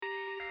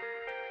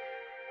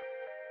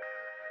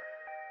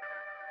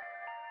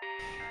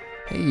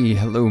Hey,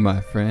 hello, my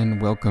friend.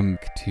 Welcome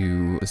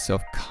to the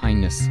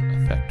Self-Kindness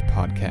Effect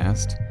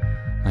podcast.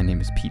 My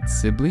name is Pete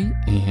Sibley,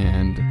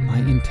 and my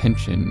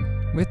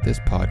intention with this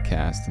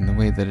podcast and the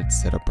way that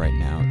it's set up right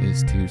now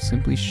is to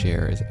simply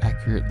share as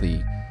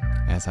accurately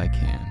as I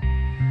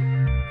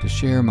can. To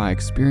share my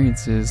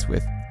experiences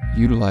with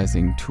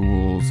utilizing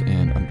tools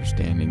and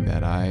understanding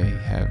that I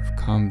have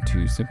come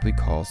to simply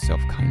call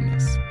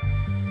self-kindness.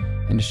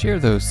 And to share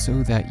those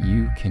so that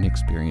you can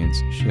experience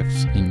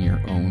shifts in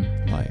your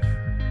own life,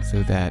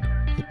 so that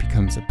it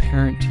becomes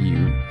apparent to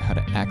you how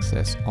to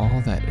access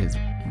all that is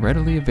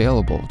readily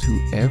available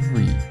to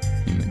every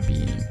human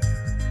being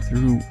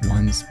through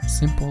one's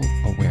simple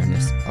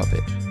awareness of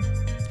it.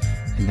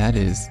 And that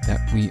is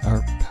that we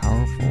are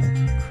powerful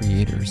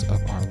creators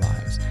of our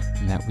lives,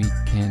 and that we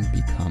can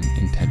become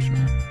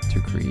intentional to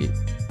create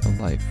the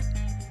life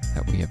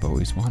that we have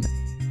always wanted.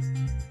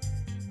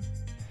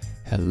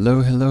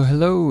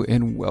 Hello,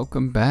 and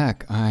welcome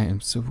back. I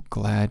am so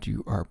glad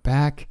you are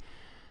back.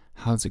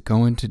 How's it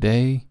going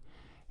today?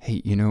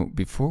 Hey,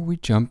 before we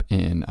jump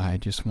in, I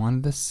just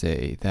wanted to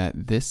say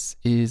that this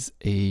is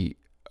an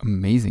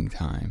amazing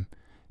time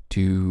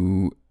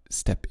to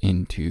step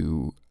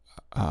into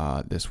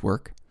this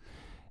work.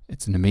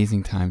 It's an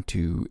amazing time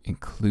to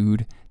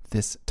include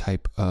this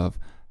type of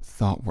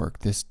thought work,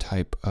 this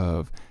type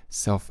of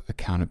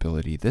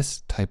self-accountability,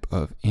 this type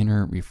of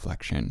inner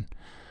reflection.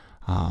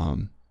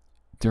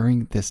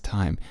 During this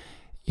time,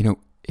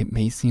 it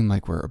may seem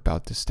like we're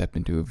about to step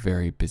into a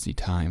very busy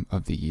time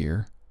of the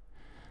year,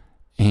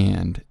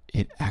 and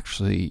it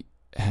actually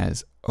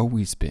has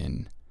always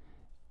been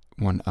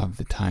one of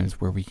the times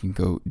where we can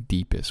go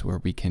deepest, where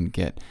we can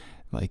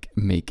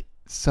make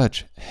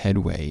such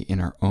headway in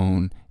our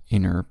own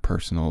inner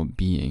personal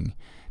being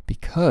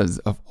because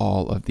of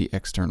all of the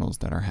externals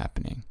that are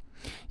happening.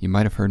 You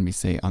might have heard me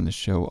say on the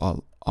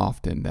show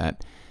often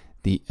that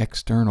the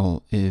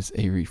external is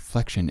a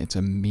reflection. It's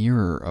a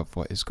mirror of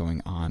what is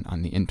going on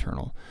the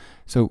internal.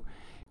 So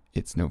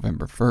it's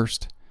November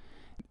 1st.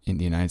 In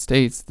the United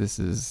States, this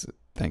is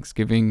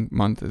Thanksgiving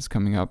month is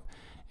coming up.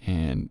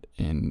 And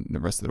in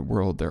the rest of the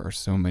world, there are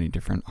so many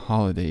different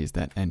holidays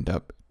that end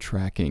up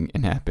tracking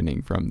and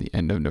happening from the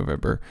end of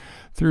November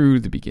through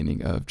the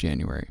beginning of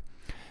January.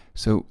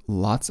 So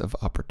lots of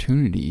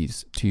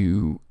opportunities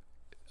to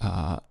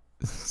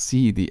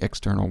see the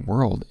external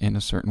world in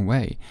a certain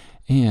way.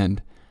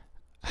 And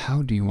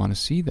how do you want to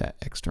see that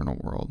external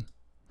world?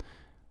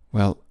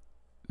 Well,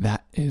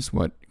 that is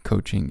what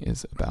coaching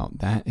is about.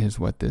 That is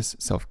what this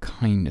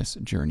self-kindness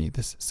journey,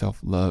 this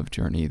self-love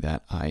journey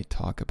that I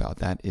talk about,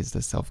 that is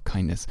the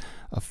self-kindness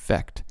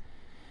effect.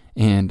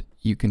 And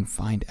you can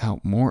find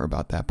out more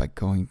about that by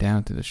going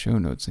down to the show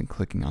notes and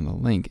clicking on the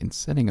link and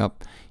setting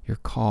up your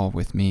call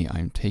with me.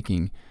 I'm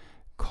taking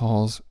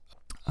calls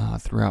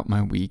throughout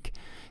my week.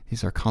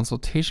 These are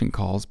consultation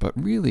calls, but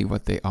really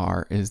what they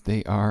are is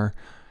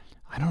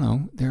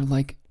they're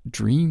like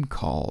dream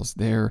calls.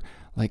 They're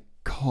like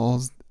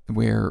calls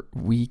where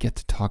we get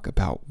to talk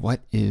about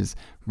what is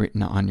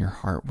written on your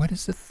heart. What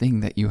is the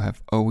thing that you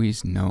have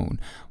always known?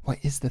 What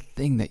is the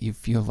thing that you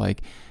feel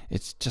like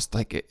it's just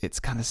like it's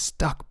kind of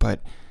stuck,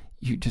 but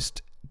you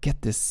just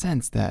get this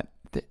sense that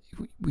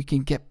we can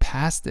get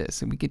past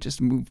this and we can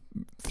just move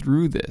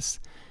through this.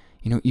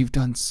 You've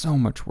done so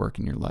much work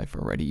in your life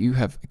already. You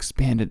have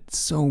expanded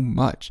so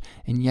much,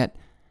 and yet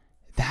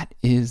that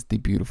is the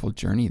beautiful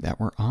journey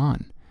that we're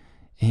on.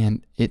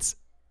 And it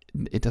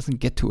doesn't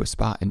get to a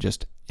spot and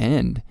just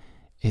end.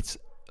 It's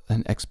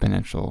an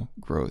exponential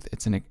growth.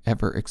 It's an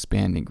ever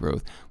expanding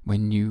growth.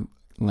 When you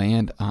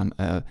land on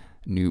a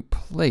new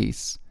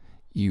place,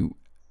 you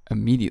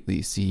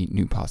immediately see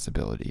new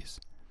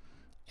possibilities.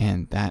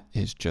 And that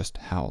is just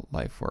how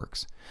life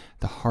works.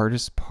 The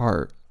hardest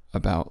part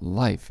about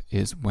life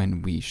is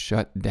when we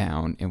shut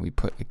down and we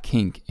put a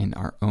kink in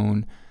our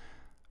own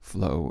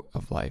flow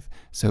of life.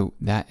 So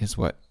that is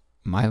what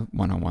my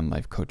one-on-one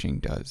life coaching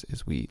does,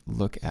 is we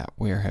look at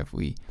where have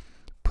we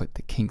put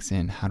the kinks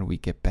in, how do we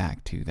get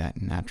back to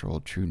that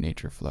natural true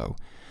nature flow.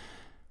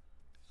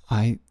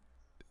 I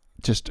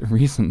just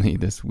recently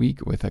this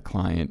week with a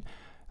client,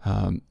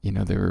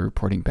 they were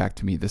reporting back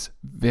to me this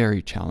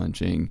very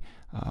challenging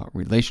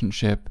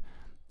relationship,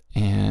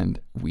 and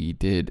we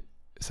did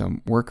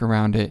some work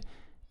around it.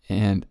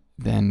 And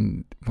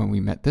then when we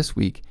met this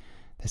week,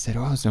 they said,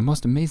 "Oh, it's the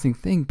most amazing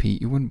thing,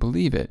 Pete. You wouldn't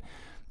believe it."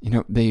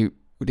 They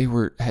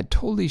had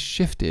totally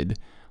shifted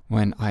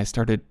when I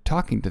started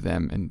talking to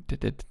them,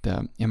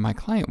 and my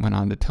client went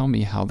on to tell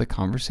me how the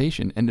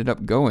conversation ended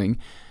up going,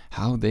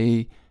 how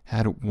they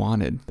had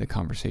wanted the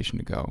conversation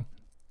to go.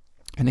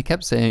 And they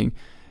kept saying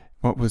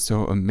what was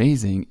so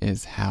amazing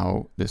is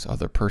how this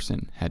other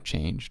person had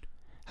changed,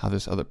 how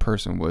this other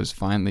person was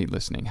finally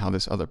listening, how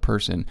this other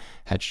person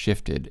had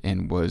shifted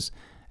and was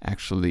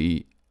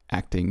actually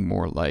acting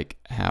more like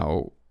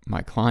how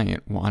my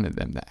client wanted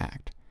them to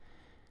act.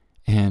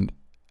 And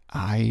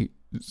I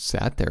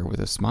sat there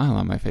with a smile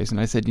on my face and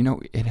I said,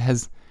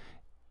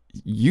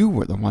 you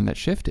were the one that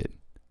shifted.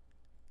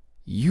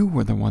 You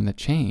were the one that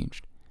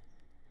changed.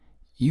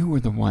 You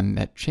were the one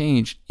that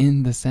changed,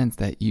 in the sense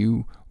that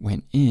you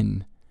went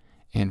in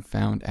and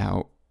found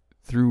out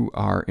through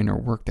our inner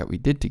work that we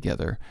did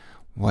together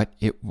what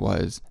it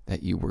was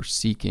that you were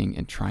seeking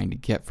and trying to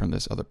get from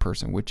this other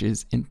person, which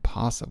is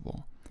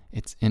impossible.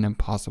 It's an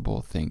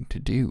impossible thing to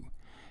do,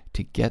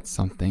 to get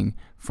something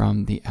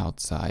from the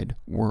outside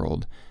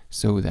world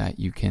so that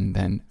you can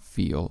then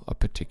feel a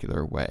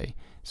particular way.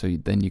 So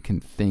then you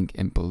can think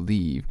and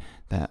believe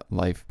that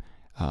life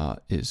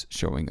is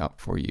showing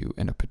up for you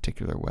in a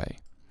particular way.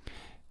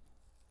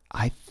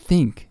 I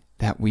think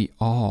that we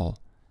all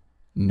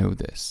know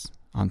this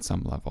on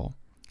some level,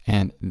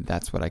 and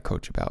that's what I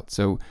coach about.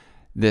 So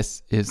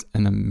this is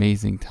an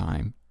amazing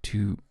time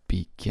to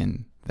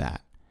begin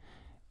that.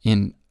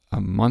 In a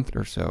month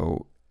or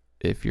so,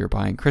 if you're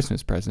buying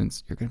Christmas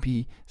presents, you're going to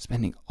be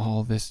spending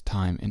all this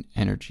time and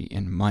energy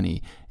and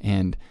money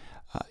and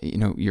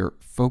your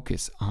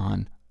focus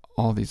on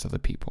all these other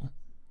people.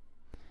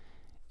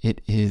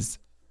 It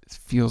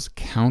feels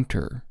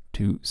counter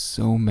to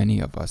so many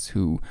of us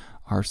who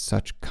are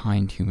such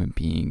kind human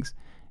beings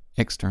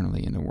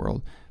externally in the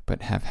world,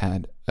 but have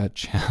had a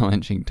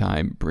challenging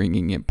time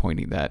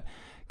pointing that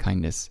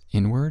kindness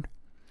inward.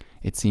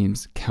 It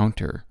seems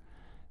counter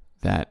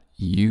that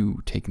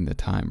you taking the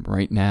time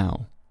right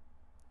now,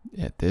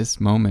 at this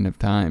moment of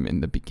time in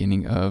the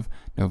beginning of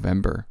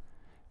November,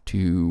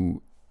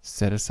 to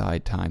set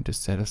aside time, to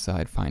set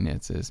aside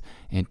finances,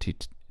 and to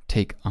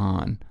take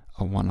on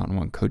a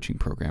one-on-one coaching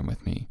program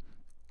with me.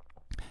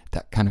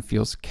 That kind of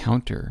feels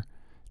counter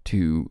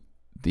to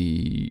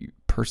the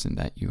person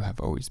that you have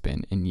always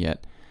been. And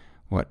yet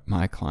what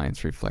my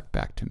clients reflect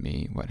back to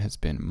me, what has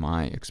been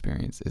my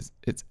experience, is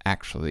it's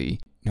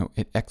actually,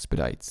 it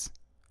expedites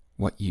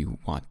what you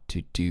want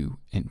to do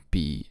and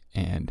be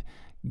and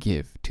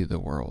give to the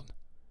world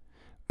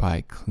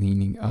by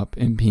cleaning up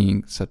and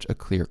being such a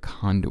clear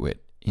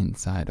conduit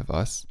inside of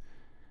us.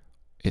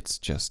 It's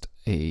just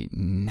a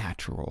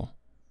natural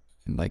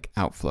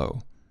outflow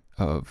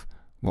of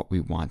what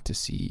we want to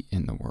see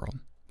in the world.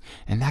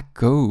 And that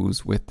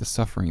goes with the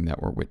suffering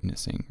that we're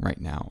witnessing right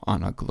now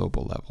on a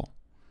global level.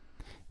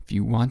 If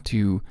you want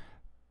to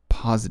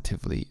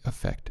positively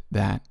affect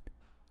that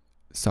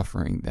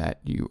suffering that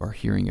you are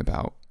hearing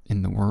about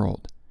in the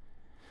world,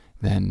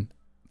 then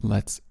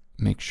let's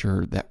make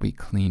sure that we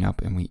clean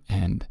up and we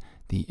end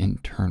the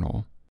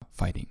internal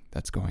fighting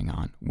that's going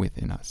on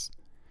within us.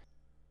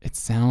 It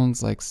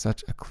sounds like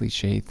such a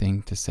cliche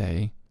thing to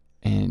say,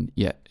 and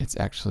yet it's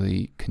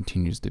actually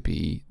continues to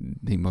be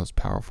the most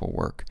powerful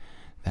work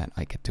that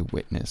I get to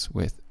witness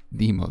with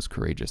the most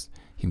courageous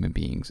human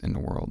beings in the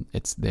world.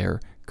 It's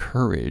their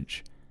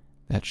courage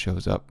that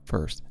shows up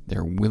first,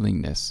 their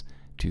willingness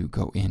to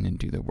go in and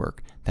do the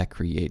work that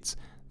creates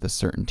the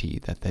certainty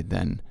that they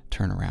then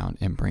turn around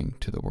and bring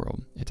to the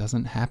world. It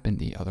doesn't happen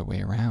the other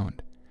way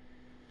around.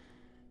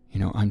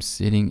 I'm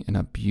sitting in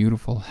a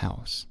beautiful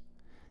house,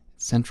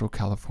 Central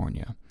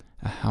California,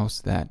 a house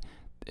that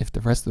if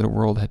the rest of the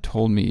world had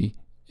told me,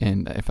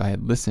 and if I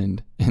had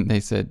listened and they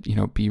said,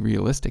 be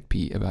realistic,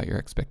 Pete, about your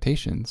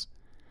expectations,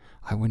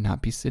 I would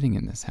not be sitting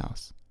in this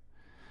house.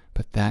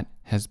 But that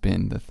has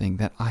been the thing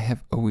that I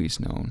have always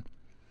known.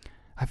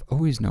 I've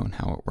always known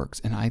how it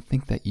works, and I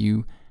think that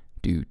you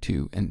do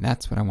too. And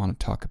that's what I want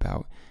to talk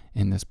about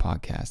in this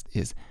podcast,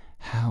 is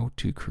how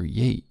to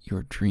create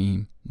your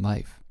dream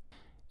life.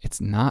 It's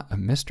not a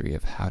mystery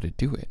of how to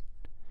do it.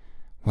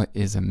 What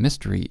is a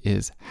mystery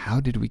is, how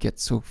did we get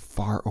so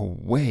far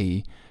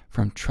away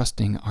from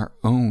trusting our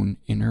own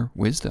inner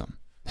wisdom?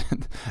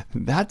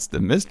 That's the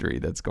mystery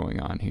that's going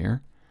on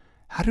here.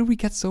 How did we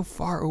get so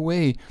far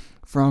away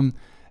from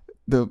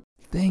the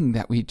thing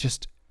that we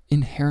just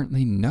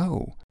inherently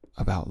know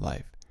about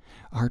life?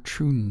 Our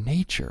true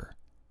nature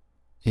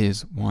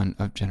is one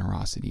of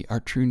generosity. Our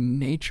true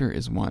nature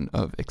is one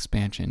of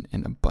expansion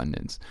and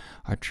abundance.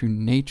 Our true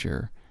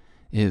nature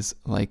is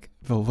like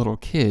the little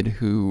kid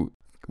who,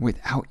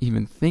 without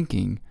even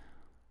thinking,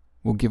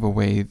 will give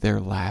away their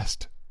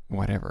last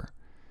whatever.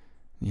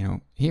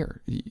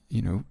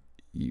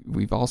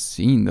 We've all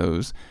seen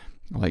those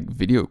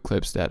video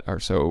clips that are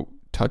so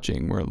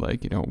touching, where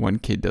one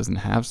kid doesn't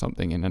have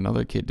something and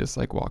another kid just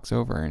walks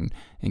over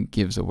and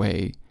gives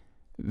away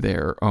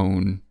their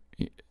own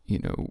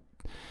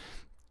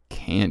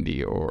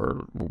candy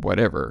or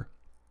whatever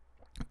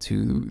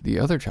to the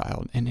other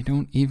child, and they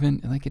don't even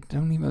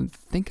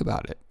think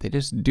about it. They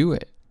just do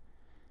it.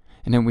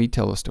 And then we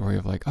tell a story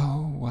of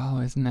oh, well,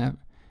 isn't that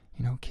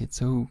kid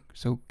so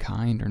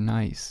kind or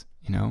nice,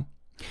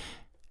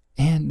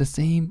 And the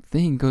same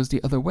thing goes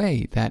the other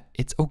way, that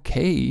it's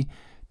okay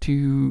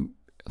to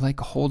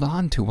hold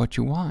on to what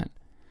you want.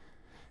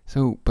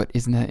 So, but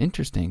isn't that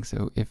interesting?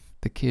 So if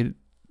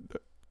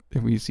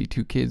we see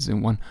two kids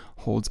and one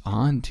holds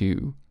on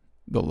to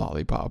the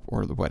lollipop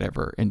or the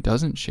whatever and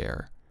doesn't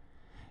share,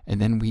 and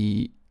then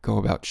we go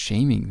about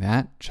shaming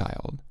that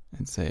child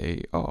and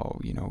say, oh,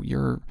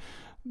 you're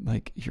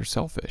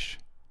selfish.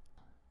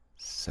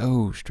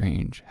 So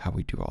strange how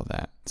we do all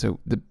that. So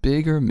the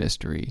bigger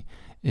mystery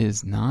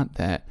is not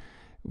that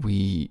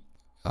we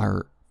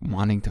are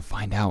wanting to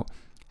find out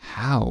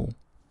how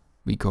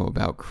we go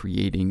about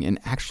creating and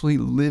actually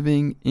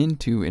living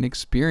into and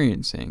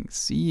experiencing,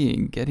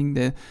 seeing, getting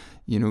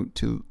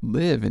to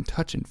live and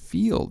touch and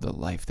feel the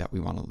life that we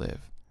want to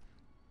live.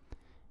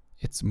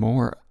 It's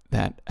more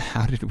that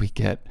how did we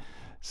get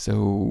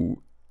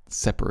so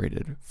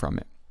separated from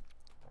it?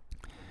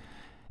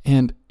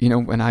 And,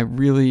 when I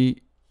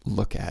really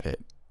look at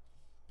it,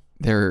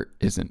 there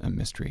isn't a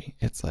mystery.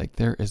 It's like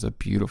there is a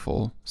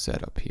beautiful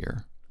setup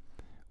here.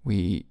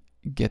 We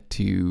get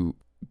to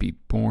be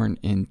born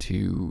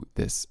into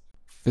this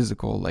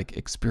physical,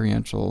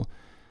 experiential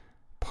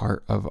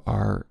part of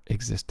our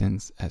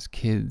existence as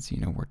kids.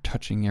 We're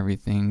touching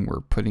everything,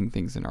 we're putting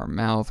things in our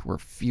mouth, we're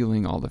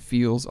feeling all the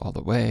feels all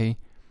the way.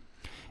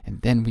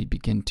 And then we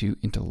begin to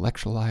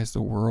intellectualize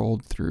the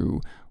world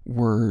through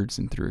words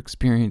and through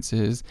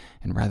experiences.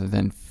 And rather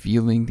than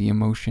feeling the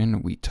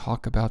emotion, we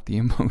talk about the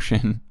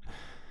emotion.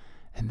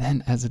 And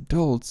then as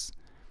adults,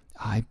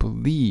 I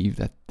believe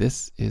that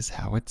this is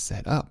how it's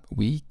set up.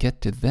 We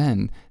get to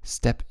then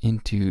step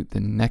into the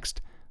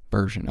next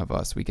version of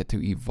us. We get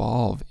to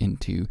evolve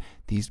into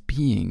these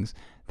beings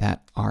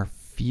that are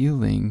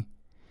feeling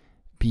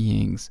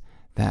beings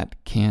that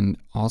can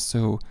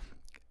also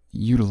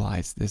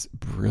utilize this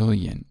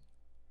brilliant,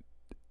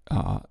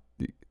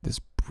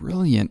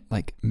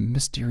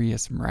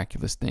 mysterious,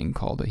 miraculous thing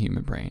called the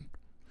human brain.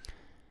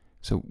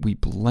 So we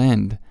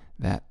blend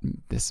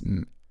this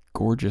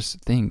gorgeous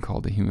thing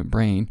called the human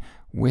brain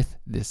with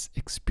this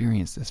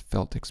experience, this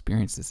felt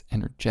experience, this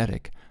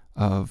energetic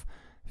of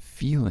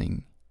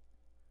feeling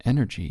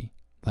energy,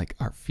 like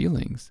our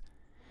feelings,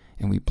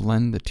 and we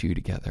blend the two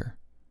together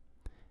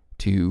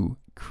to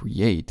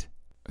create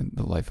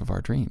the life of our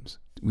dreams.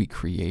 We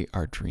create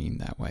our dream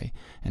that way.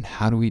 And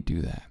how do we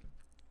do that?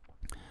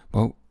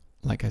 Well,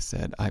 like I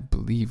said, I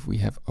believe we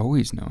have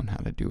always known how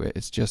to do it.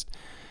 It's just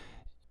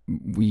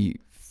we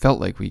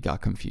felt like we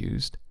got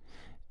confused.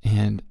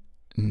 And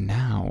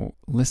now,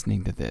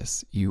 listening to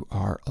this, you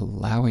are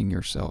allowing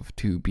yourself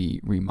to be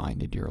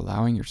reminded. You're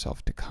allowing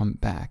yourself to come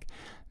back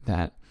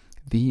that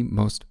the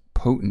most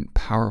potent,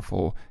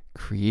 powerful,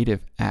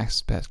 creative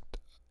aspect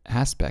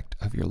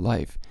of your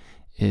life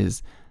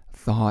is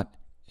thought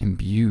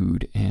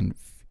imbued and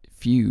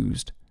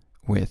fused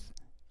with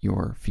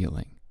your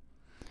feeling.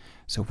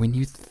 So when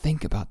you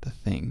think about the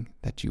thing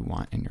that you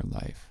want in your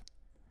life,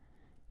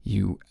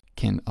 you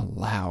can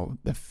allow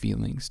the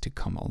feelings to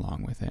come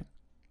along with it.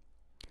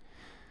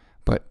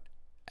 But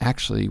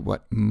actually,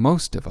 what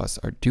most of us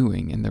are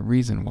doing, and the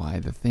reason why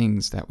the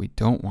things that we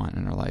don't want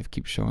in our life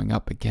keep showing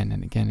up again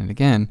and again and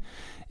again,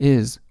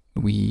 is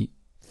we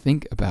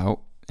think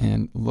about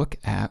and look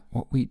at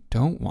what we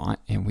don't want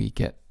and we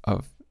get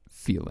a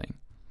feeling.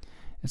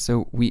 And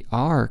so we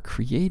are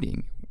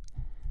creating.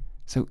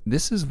 So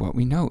this is what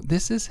we know.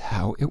 This is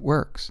how it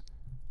works.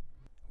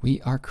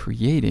 We are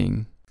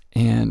creating,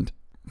 and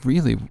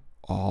really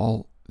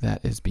all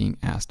that is being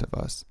asked of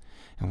us.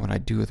 And what I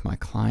do with my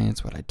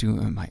clients, what I do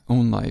in my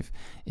own life,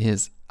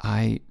 is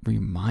I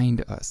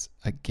remind us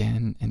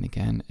again and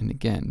again and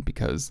again,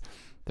 because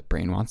the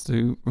brain wants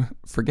to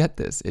forget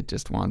this. It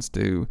just wants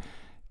to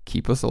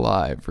keep us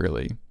alive,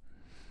 really.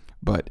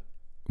 But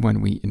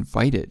when we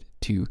invite it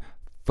to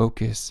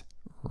focus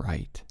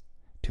right,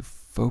 to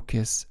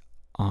focus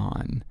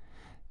on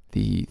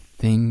the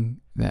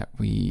thing that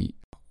we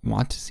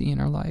want to see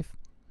in our life,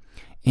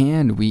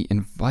 and we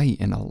invite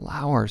and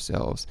allow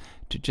ourselves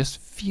to just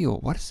feel,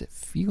 what does it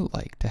feel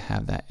like to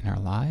have that in our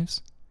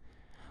lives?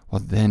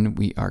 Well, then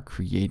we are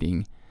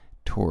creating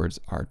towards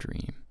our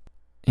dream.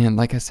 And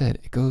like I said,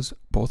 it goes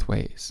both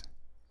ways.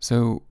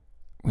 So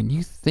when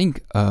you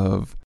think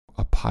of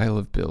a pile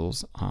of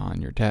bills on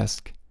your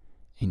desk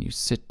and you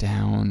sit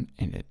down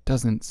and it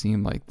doesn't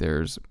seem like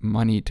there's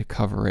money to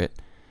cover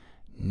it,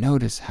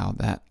 notice how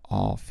that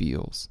all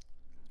feels.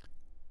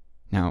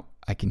 Now,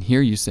 I can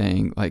hear you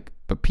saying,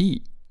 but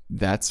Pete,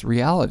 that's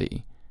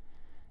reality.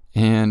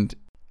 And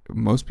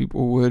most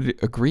people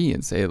would agree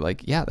and say,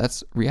 yeah,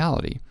 that's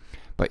reality.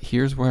 But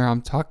here's where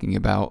I'm talking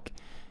about.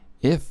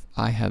 If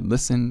I had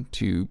listened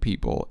to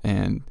people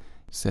and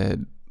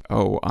said,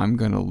 oh, I'm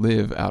going to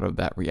live out of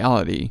that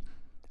reality,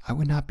 I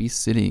would not be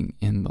sitting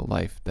in the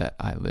life that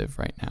I live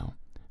right now.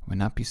 I would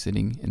not be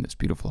sitting in this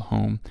beautiful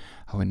home.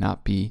 I would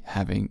not be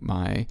having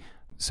my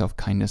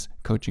self-kindness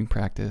coaching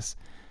practice.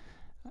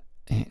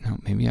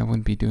 And maybe I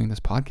wouldn't be doing this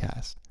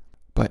podcast.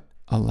 But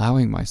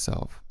allowing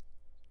myself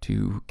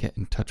to get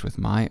in touch with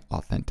my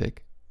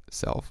authentic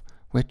self,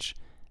 which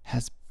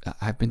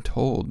I've been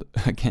told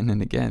again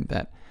and again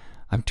that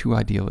I'm too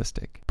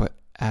idealistic. But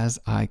as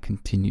I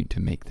continue to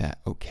make that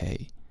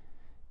okay,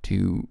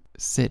 to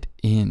sit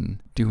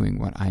in doing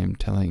what I am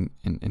telling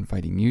and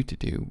inviting you to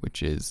do,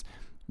 which is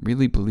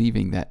really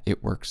believing that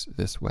it works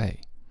this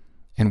way.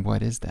 And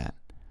what is that?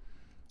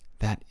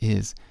 That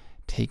is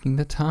taking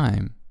the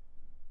time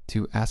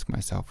to ask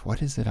myself,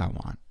 what is it I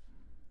want?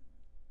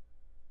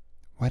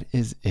 What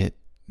is it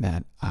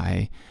that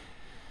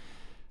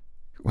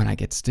when I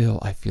get still,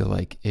 I feel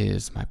like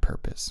is my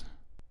purpose?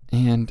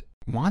 And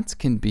wants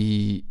can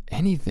be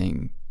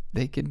anything.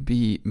 They could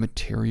be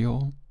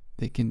material.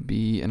 They can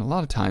be, and a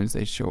lot of times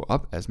they show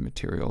up as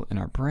material in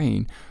our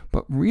brain,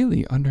 but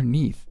really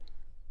underneath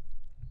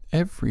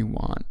every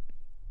want,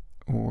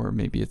 or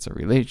maybe it's a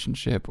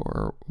relationship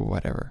or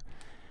whatever,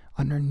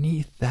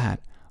 underneath that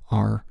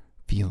are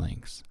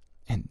feelings.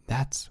 And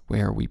that's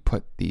where we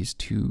put these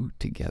two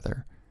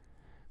together.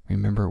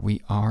 Remember,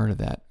 we are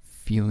that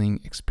feeling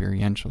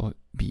experiential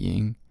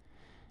being,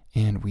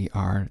 and we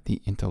are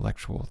the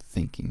intellectual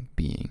thinking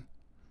being.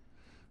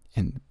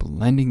 And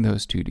blending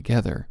those two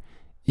together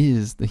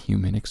is the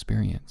human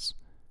experience.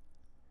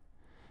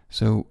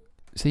 So,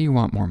 say you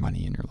want more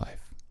money in your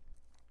life.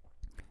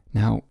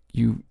 Now,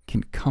 you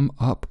can come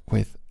up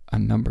with a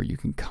number, you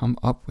can come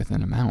up with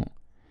an amount.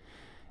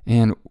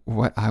 And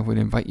what I would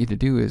invite you to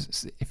do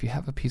is, if you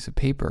have a piece of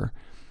paper,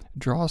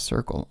 draw a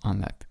circle on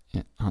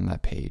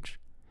that page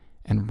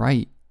and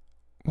write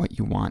what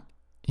you want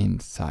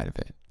inside of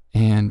it.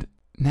 And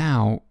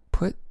now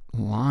put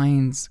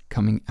lines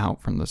coming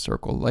out from the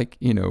circle, like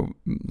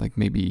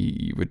maybe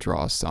you would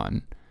draw a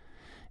sun.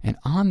 And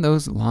on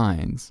those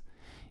lines,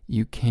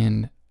 you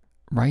can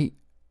write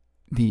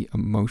the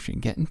emotion,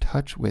 get in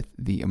touch with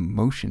the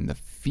emotion, the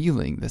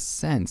feeling, the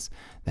sense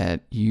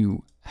that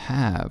you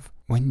have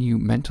when you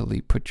mentally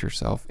put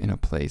yourself in a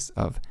place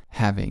of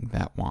having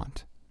that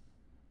want.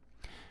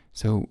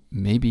 So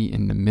maybe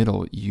in the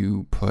middle,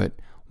 you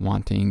put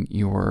wanting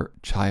your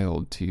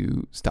child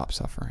to stop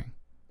suffering.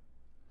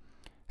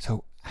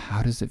 So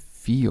how does it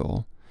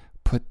feel?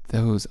 Put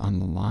those on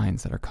the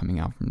lines that are coming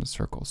out from the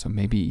circle. So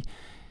maybe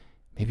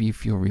you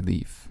feel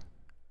relief.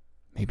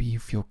 Maybe you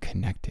feel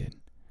connected.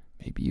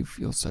 Maybe you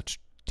feel such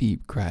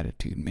deep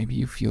gratitude. Maybe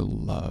you feel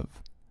love.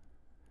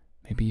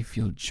 Maybe you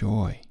feel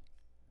joy.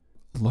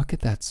 Look at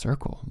that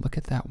circle. Look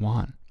at that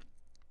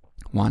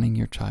wanting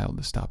your child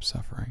to stop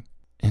suffering.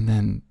 And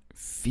then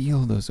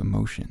feel those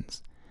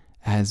emotions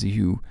as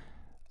you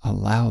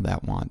allow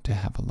that want to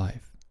have a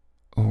life.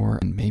 Or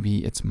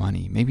maybe it's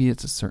money. Maybe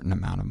it's a certain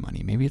amount of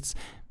money. Maybe it's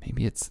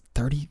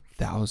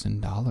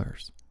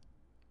 $30,000.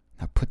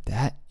 Now put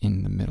that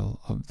in the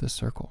middle of the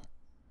circle.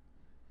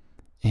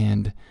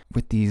 And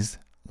with these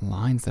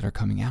lines that are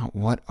coming out,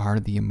 what are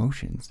the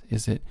emotions?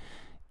 Is it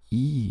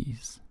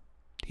ease?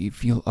 Do you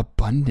feel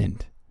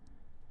abundant?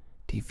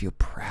 Do you feel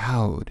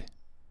proud?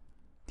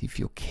 Do you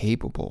feel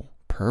capable,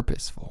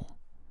 purposeful?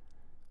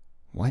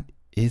 What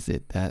is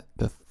it that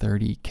the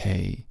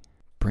 30K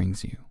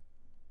brings you?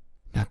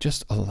 Now,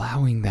 just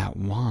allowing that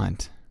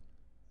want,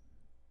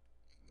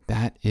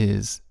 that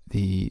is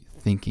the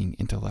thinking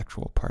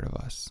intellectual part of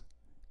us.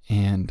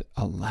 And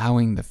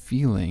allowing the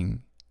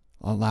feeling,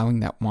 allowing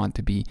that want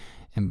to be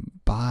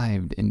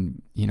imbibed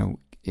and,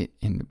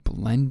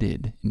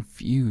 blended,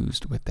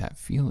 infused with that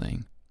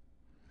feeling,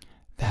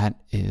 that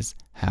is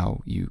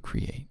how you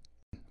create.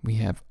 We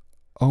have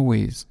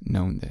always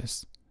known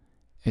this.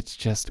 It's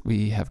just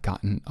we have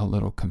gotten a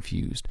little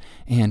confused.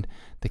 And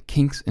the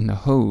kinks in the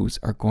hose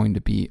are going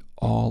to be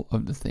all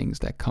of the things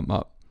that come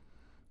up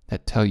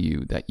that tell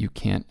you that you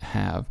can't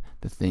have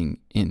the thing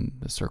in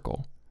the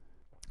circle.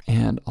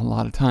 And a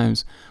lot of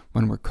times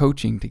when we're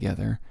coaching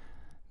together,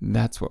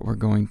 that's what we're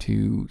going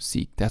to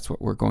seek. That's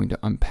what we're going to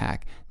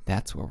unpack.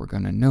 That's what we're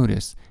going to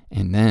notice.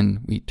 And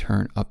then we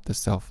turn up the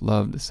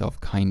self-love, the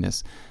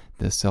self-kindness,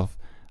 the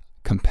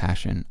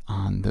self-compassion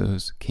on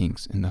those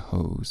kinks in the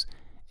hose.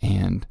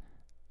 And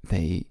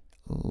they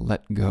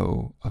let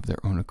go of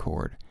their own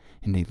accord.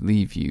 And they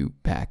leave you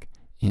back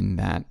in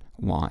that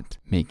want,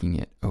 making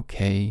it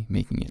okay,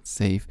 making it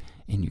safe.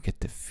 And you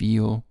get to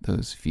feel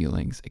those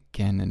feelings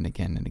again and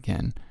again and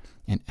again.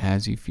 And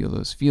as you feel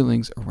those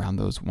feelings around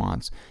those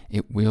wants,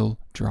 it will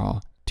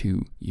draw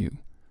to you.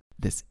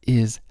 This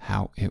is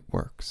how it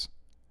works.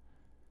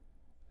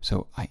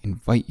 So I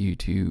invite you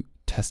to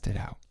test it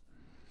out.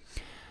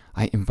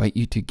 I invite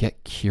you to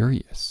get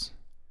curious.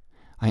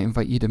 I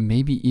invite you to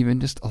maybe even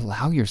just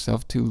allow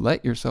yourself to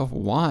let yourself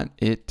want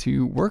it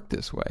to work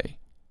this way.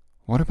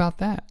 What about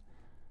that?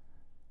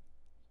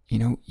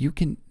 You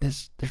can,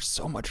 there's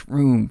so much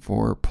room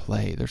for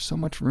play. There's so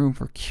much room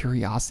for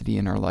curiosity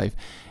in our life.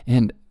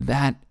 And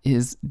that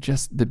is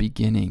just the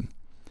beginning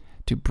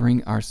to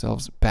bring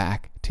ourselves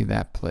back to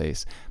that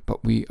place.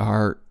 But we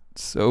are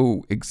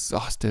so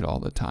exhausted all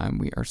the time.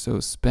 We are so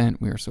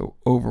spent. We are so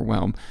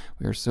overwhelmed.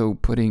 We are so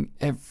putting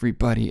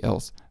everybody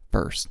else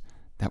first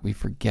that we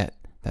forget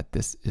that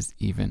this is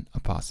even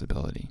a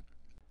possibility.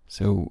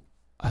 So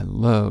I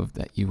love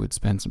that you would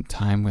spend some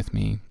time with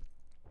me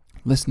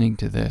listening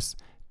to this.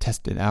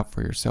 Test it out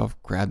for yourself.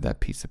 Grab that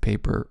piece of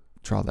paper,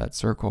 draw that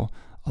circle,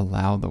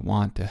 allow the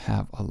want to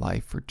have a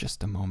life for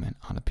just a moment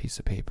on a piece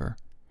of paper.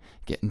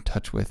 Get in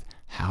touch with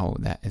how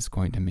that is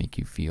going to make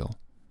you feel.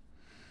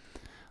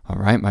 All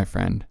right, my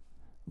friend,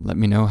 let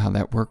me know how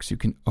that works. You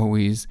can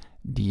always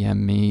DM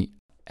me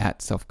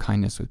at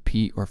Self-Kindness with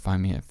Pete, or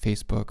find me at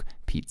Facebook,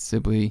 Pete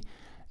Sibley,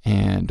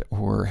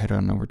 or head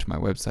on over to my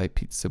website,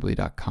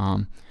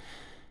 petesibley.com.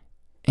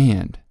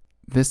 And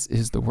this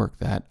is the work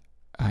that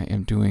I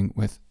am doing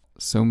with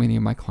so many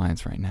of my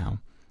clients right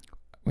now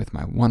with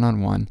my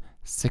one-on-one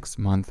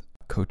 6-month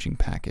coaching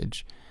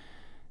package.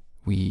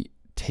 We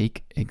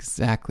take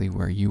exactly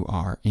where you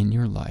are in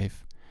your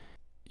life.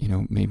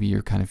 Maybe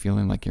you're kind of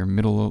feeling like you're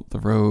middle of the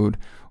road,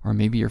 or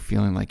maybe you're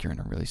feeling like you're in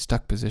a really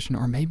stuck position,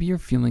 or maybe you're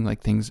feeling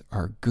like things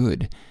are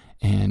good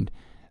and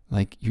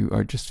like you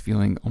are just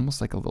feeling almost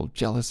like a little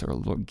jealous or a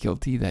little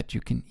guilty that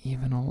you can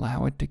even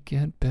allow it to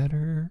get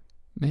better,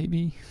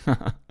 maybe,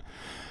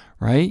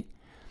 right?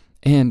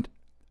 And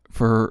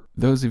for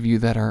those of you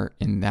that are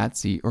in that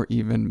seat or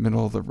even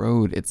middle of the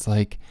road, it's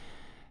like,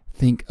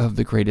 think of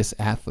the greatest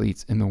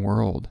athletes in the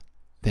world.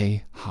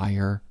 They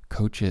hire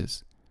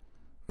coaches.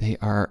 They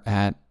are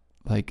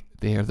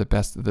the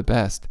best of the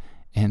best,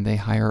 and they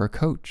hire a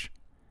coach.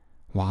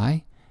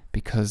 Why?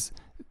 Because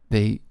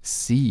they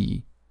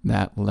see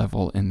that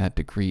level and that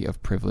degree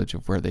of privilege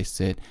of where they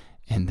sit,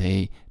 and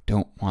they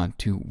don't want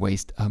to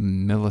waste a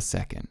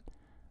millisecond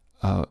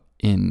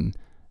in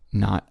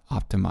not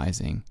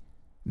optimizing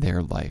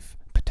their life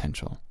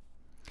potential.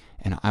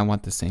 And I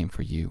want the same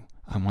for you.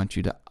 I want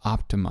you to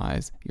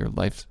optimize your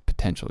life's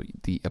potential,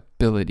 the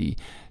ability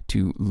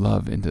to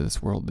love into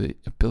this world, the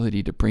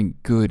ability to bring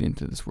good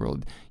into this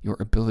world, your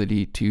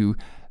ability to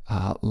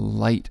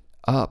light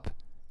up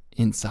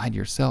inside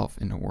yourself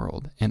in the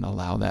world and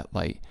allow that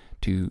light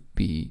to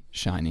be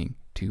shining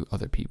to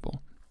other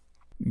people.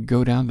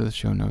 Go down to the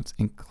show notes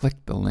and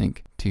click the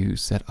link to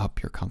set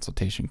up your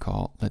consultation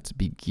call. Let's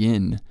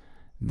begin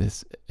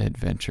this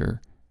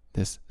adventure,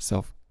 this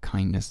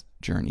self-kindness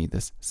journey,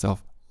 this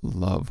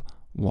self-love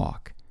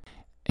walk,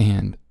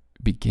 and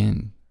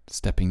begin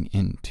stepping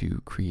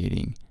into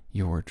creating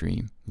your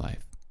dream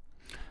life.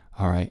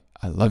 All right,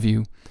 I love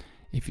you.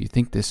 If you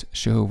think this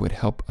show would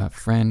help a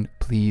friend,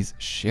 please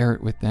share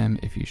it with them.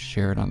 If you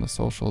share it on the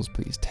socials,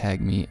 please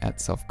tag me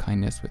at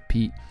Self-Kindness with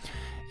Pete.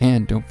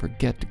 And don't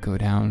forget to go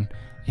down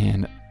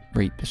and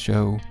rate the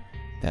show.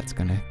 That's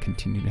going to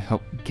continue to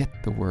help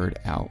get the word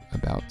out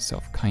about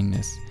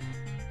self-kindness.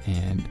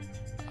 And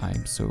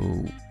I'm so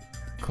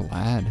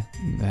glad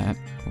that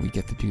we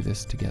get to do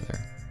this together.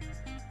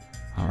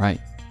 All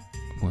right,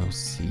 we'll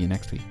see you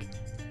next week.